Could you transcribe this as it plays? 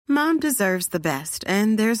Mom deserves the best,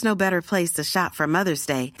 and there's no better place to shop for Mother's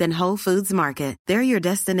Day than Whole Foods Market. They're your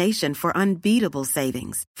destination for unbeatable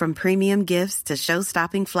savings, from premium gifts to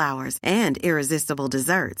show-stopping flowers and irresistible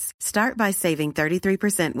desserts. Start by saving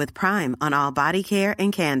 33% with Prime on all body care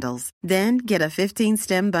and candles. Then get a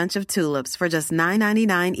 15-stem bunch of tulips for just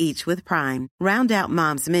 $9.99 each with Prime. Round out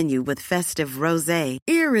Mom's menu with festive rosé,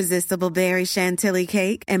 irresistible berry chantilly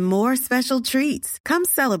cake, and more special treats. Come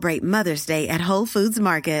celebrate Mother's Day at Whole Foods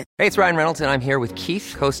Market. Hey, it's Ryan Reynolds, and I'm here with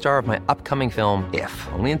Keith, co-star of my upcoming film, If,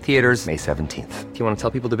 only in theaters May 17th. Do you want to tell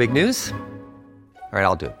people the big news? All right,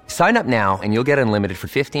 I'll do it. Sign up now and you'll get unlimited for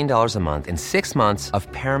 $15 a month and 6 months of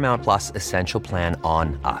Paramount Plus Essential Plan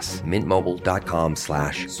on us.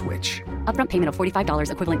 MintMobile.com/switch. Upfront payment of $45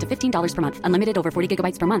 equivalent to $15 per month. Unlimited over 40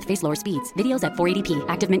 gigabytes per month. Face lower speeds. Videos at 480p.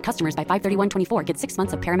 Active Mint customers by 531.24 get 6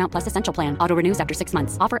 months of Paramount Plus Essential Plan. Auto renews after 6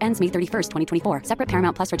 months. Offer ends May 31st, 2024. Separate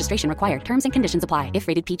Paramount Plus registration required. Terms and conditions apply if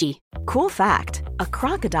rated PG. Cool fact, a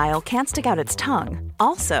crocodile can't stick out its tongue.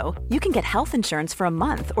 Also, you can get health insurance for a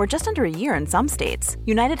month or just under a year in some states.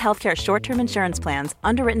 United Healthcare short-term insurance plans,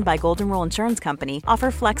 underwritten by Golden Rule Insurance Company,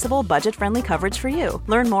 offer flexible, budget-friendly coverage for you.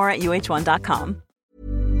 Learn more at UH1.com.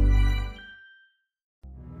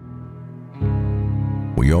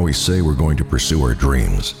 We always say we're going to pursue our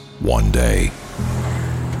dreams one day.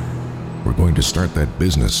 We're going to start that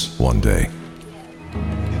business one day.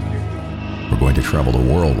 We're going to travel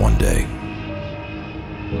the world one day.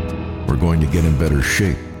 We're going to get in better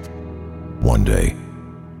shape one day.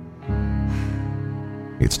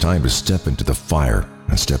 It's time to step into the fire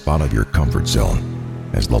and step out of your comfort zone,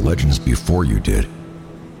 as the legends before you did,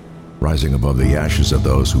 rising above the ashes of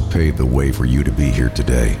those who paved the way for you to be here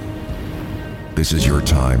today. This is your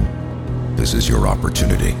time. This is your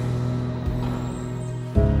opportunity.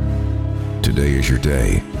 Today is your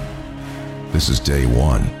day. This is day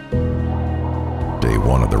one. Day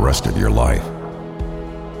one of the rest of your life.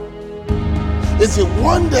 Is it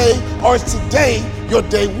one day or is today your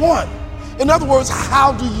day one? In other words,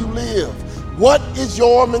 how do you live? What is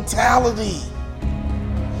your mentality?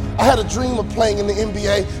 I had a dream of playing in the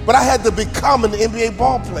NBA, but I had to become an NBA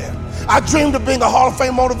ball player. I dreamed of being a Hall of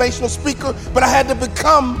Fame motivational speaker, but I had to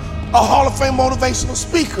become a Hall of Fame motivational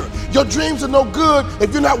speaker. Your dreams are no good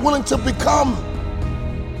if you're not willing to become.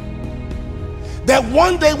 That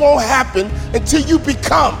one day won't happen until you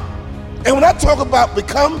become. And when I talk about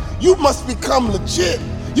become, you must become legit.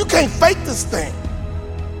 You can't fake this thing.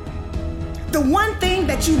 The one thing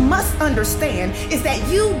that you must understand is that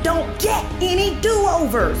you don't get any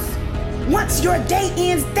do-overs. Once your day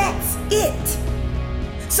ends, that's it.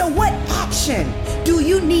 So what action do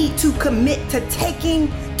you need to commit to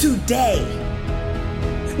taking today?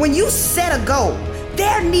 When you set a goal,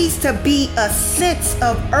 there needs to be a sense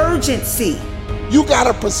of urgency. You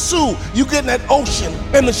gotta pursue. You get in that ocean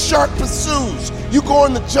and the shark pursues. You go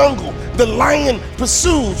in the jungle, the lion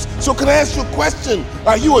pursues. So can I ask you a question?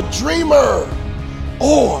 Are you a dreamer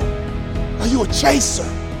or are you a chaser?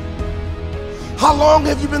 How long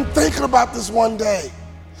have you been thinking about this one day?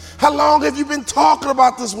 How long have you been talking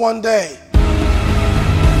about this one day?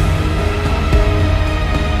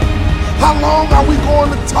 How long are we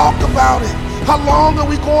going to talk about it? How long are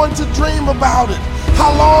we going to dream about it?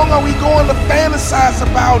 How long are we going to fantasize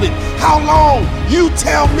about it? How long? You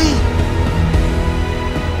tell me.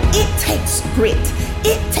 It takes grit.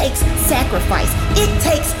 It takes sacrifice. It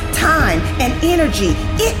takes time and energy.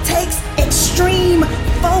 It takes extreme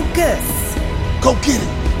focus. Go get it.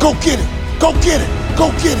 Go get it. Go get it.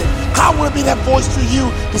 Go get it. I want to be that voice for you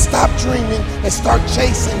to stop dreaming and start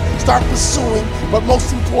chasing, start pursuing, but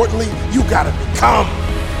most importantly, you got to become.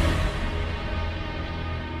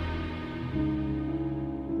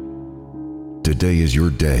 Today is your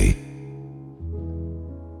day.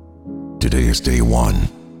 Today is day one.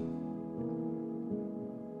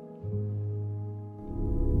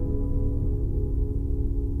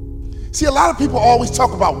 See, a lot of people always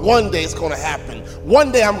talk about one day it's going to happen.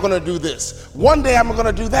 One day I'm going to do this. One day I'm going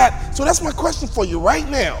to do that. So that's my question for you right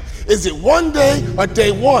now. Is it one day or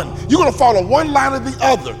day one? You're going to follow one line or the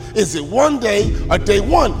other. Is it one day or day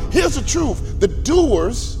one? Here's the truth. The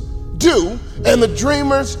doers do and the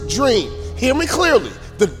dreamers dream. Hear me clearly.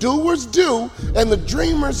 The doers do and the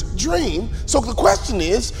dreamers dream. So the question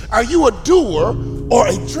is, are you a doer or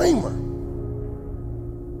a dreamer?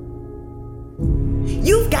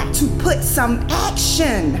 You've got to put some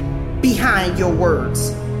action behind your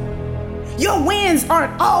words. Your wins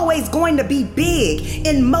aren't always going to be big.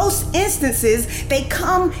 In most instances, they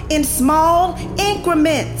come in small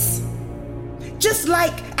increments. Just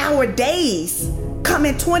like our days come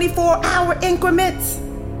in 24-hour increments.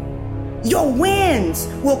 Your wins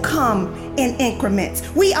will come in increments.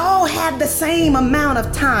 We all have the same amount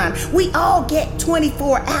of time. We all get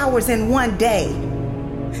 24 hours in one day.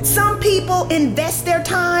 Some people invest their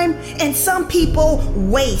time and some people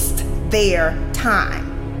waste their time.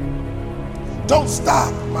 Don't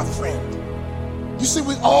stop, my friend. You see,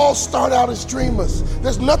 we all start out as dreamers.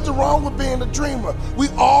 There's nothing wrong with being a dreamer. We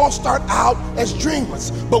all start out as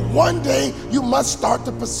dreamers. But one day, you must start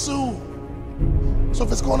to pursue. So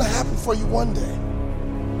if it's going to happen for you one day,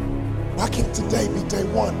 why can't today be day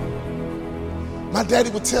one? My daddy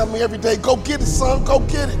would tell me every day, go get it, son, go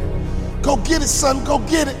get it. Go get it, son, go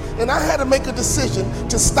get it. And I had to make a decision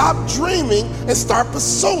to stop dreaming and start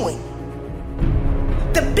pursuing.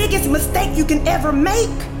 The biggest mistake you can ever make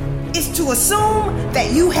is to assume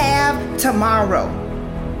that you have tomorrow.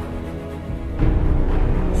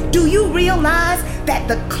 Do you realize that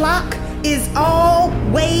the clock is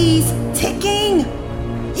always ticking?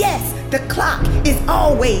 Yes, the clock is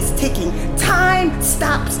always ticking. Time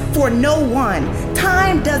stops for no one.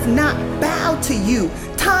 Time does not bow to you.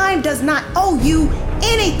 Time does not owe you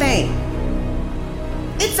anything.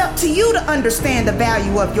 It's up to you to understand the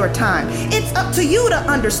value of your time. It's up to you to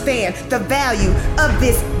understand the value of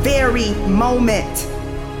this very moment.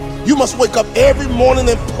 You must wake up every morning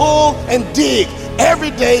and pull and dig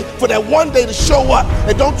every day for that one day to show up.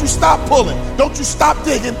 And don't you stop pulling. Don't you stop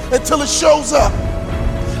digging until it shows up.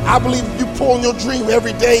 I believe if you pull on your dream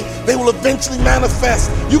every day, they will eventually manifest.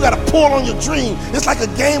 You got to pull on your dream. It's like a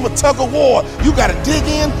game of tug of war. You got to dig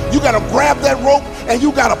in, you got to grab that rope, and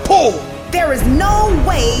you got to pull. There is no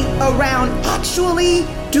way around actually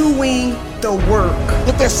doing the work.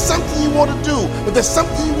 If there's something you want to do, if there's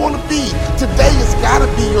something you want to be, today has got to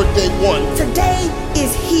be your day one. Today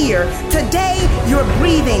is here. Today you're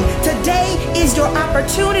breathing. Today is your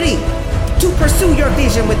opportunity to pursue your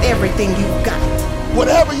vision with everything you've got.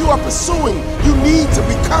 Whatever you are pursuing, you need to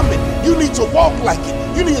become it. You need to walk like it.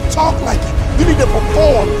 You need to talk like it. You need to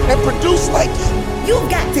perform and produce like it. You've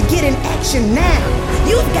got to get in action now.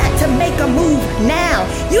 You've got to make a move now.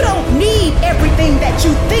 You don't need everything that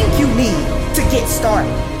you think you need to get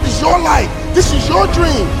started. This is your life. This is your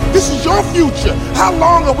dream. This is your future. How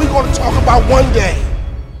long are we going to talk about one day?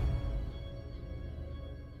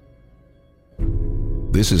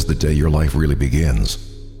 This is the day your life really begins.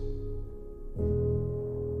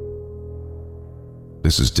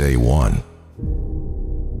 This is day one.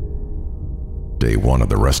 Day one of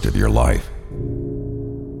the rest of your life.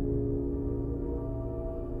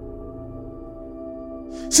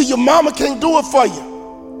 See, your mama can't do it for you.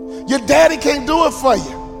 Your daddy can't do it for you.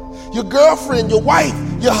 Your girlfriend, your wife,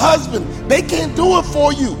 your husband, they can't do it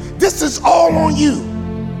for you. This is all on you.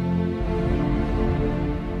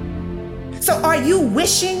 So are you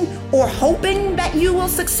wishing or hoping that you will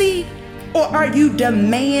succeed? Or are you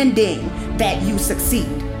demanding that you succeed?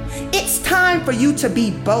 It's time for you to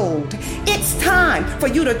be bold. It's time for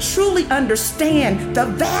you to truly understand the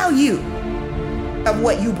value of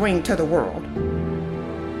what you bring to the world.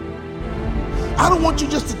 I don't want you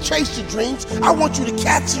just to chase your dreams. I want you to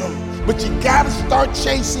catch them. But you gotta start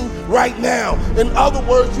chasing right now. In other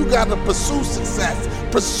words, you gotta pursue success.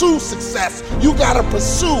 Pursue success. You gotta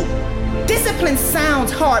pursue. Discipline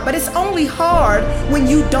sounds hard, but it's only hard when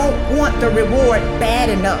you don't want the reward bad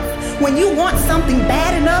enough. When you want something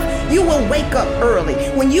bad enough, you will wake up early.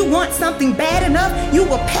 When you want something bad enough, you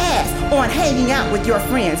will pass on hanging out with your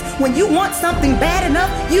friends. When you want something bad enough,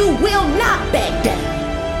 you will not back down.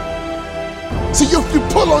 See, if you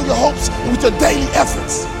pull on your hopes with your daily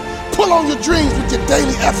efforts, pull on your dreams with your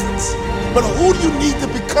daily efforts. But who do you need to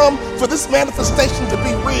become for this manifestation to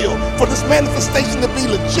be real, for this manifestation to be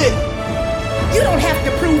legit? You don't have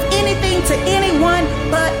to prove anything to anyone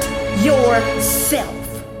but yourself.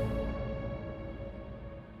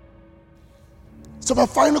 So my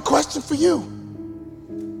final question for you,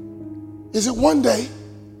 is it one day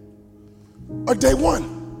or day one?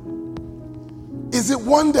 Is it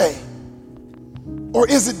one day or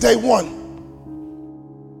is it day one?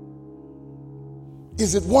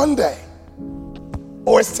 Is it one day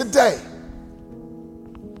or is today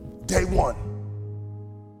day one?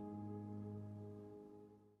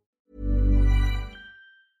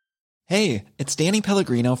 Hey, it's Danny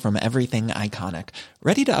Pellegrino from Everything Iconic.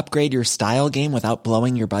 Ready to upgrade your style game without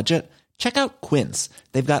blowing your budget? Check out Quince.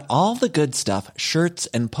 They've got all the good stuff, shirts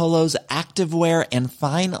and polos, activewear, and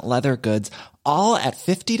fine leather goods, all at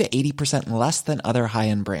 50 to 80% less than other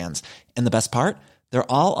high-end brands. And the best part?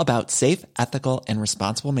 They're all about safe, ethical, and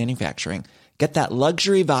responsible manufacturing. Get that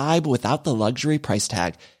luxury vibe without the luxury price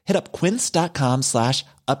tag. Hit up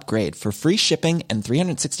quince.com/upgrade for free shipping and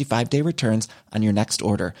 365-day returns on your next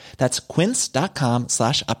order. That's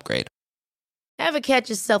quince.com/upgrade. Ever catch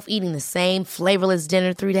yourself eating the same flavorless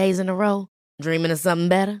dinner 3 days in a row? Dreaming of something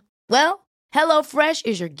better? Well, HelloFresh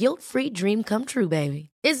is your guilt-free dream come true, baby.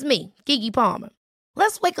 It's me, Keke Palmer.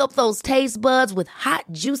 Let's wake up those taste buds with hot,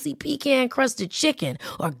 juicy pecan-crusted chicken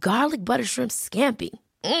or garlic butter shrimp scampi.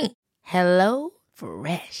 Hello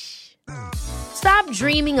Fresh. Stop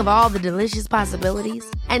dreaming of all the delicious possibilities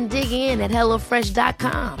and dig in at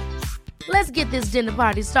HelloFresh.com. Let's get this dinner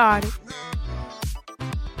party started.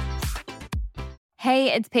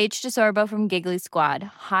 Hey, it's Paige DeSorbo from Giggly Squad.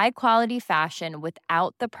 High quality fashion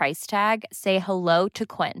without the price tag. Say hello to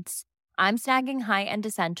Quince. I'm snagging high-end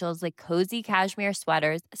essentials like cozy cashmere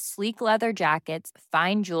sweaters, sleek leather jackets,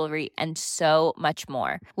 fine jewelry, and so much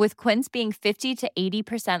more. With Quince being 50 to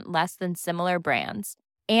 80% less than similar brands.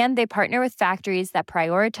 And they partner with factories that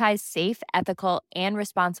prioritize safe, ethical, and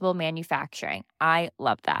responsible manufacturing. I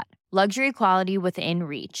love that. Luxury quality within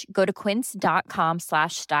reach. Go to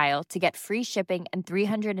quince.com/style to get free shipping and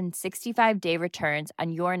 365-day returns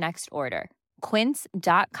on your next order.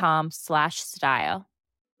 Quince.com/style.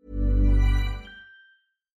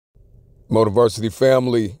 Motiversity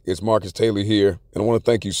family, it's Marcus Taylor here, and I want to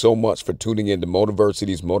thank you so much for tuning in to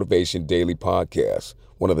Motiversity's Motivation Daily Podcast,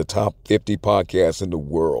 one of the top 50 podcasts in the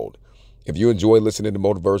world. If you enjoy listening to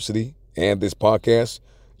Motiversity and this podcast,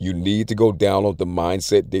 you need to go download the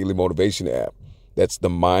Mindset Daily Motivation app. That's the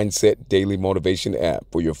Mindset Daily Motivation app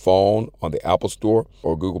for your phone on the Apple Store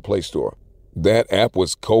or Google Play Store. That app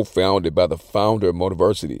was co-founded by the founder of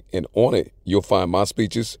Motiversity, and on it, you'll find my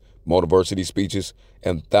speeches, Motiversity speeches,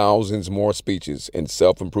 and thousands more speeches and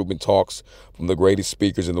self-improvement talks from the greatest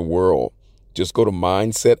speakers in the world. Just go to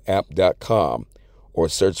mindsetapp.com or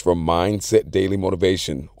search for Mindset Daily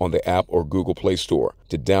Motivation on the app or Google Play Store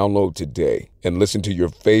to download today and listen to your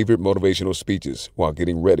favorite motivational speeches while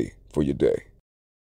getting ready for your day.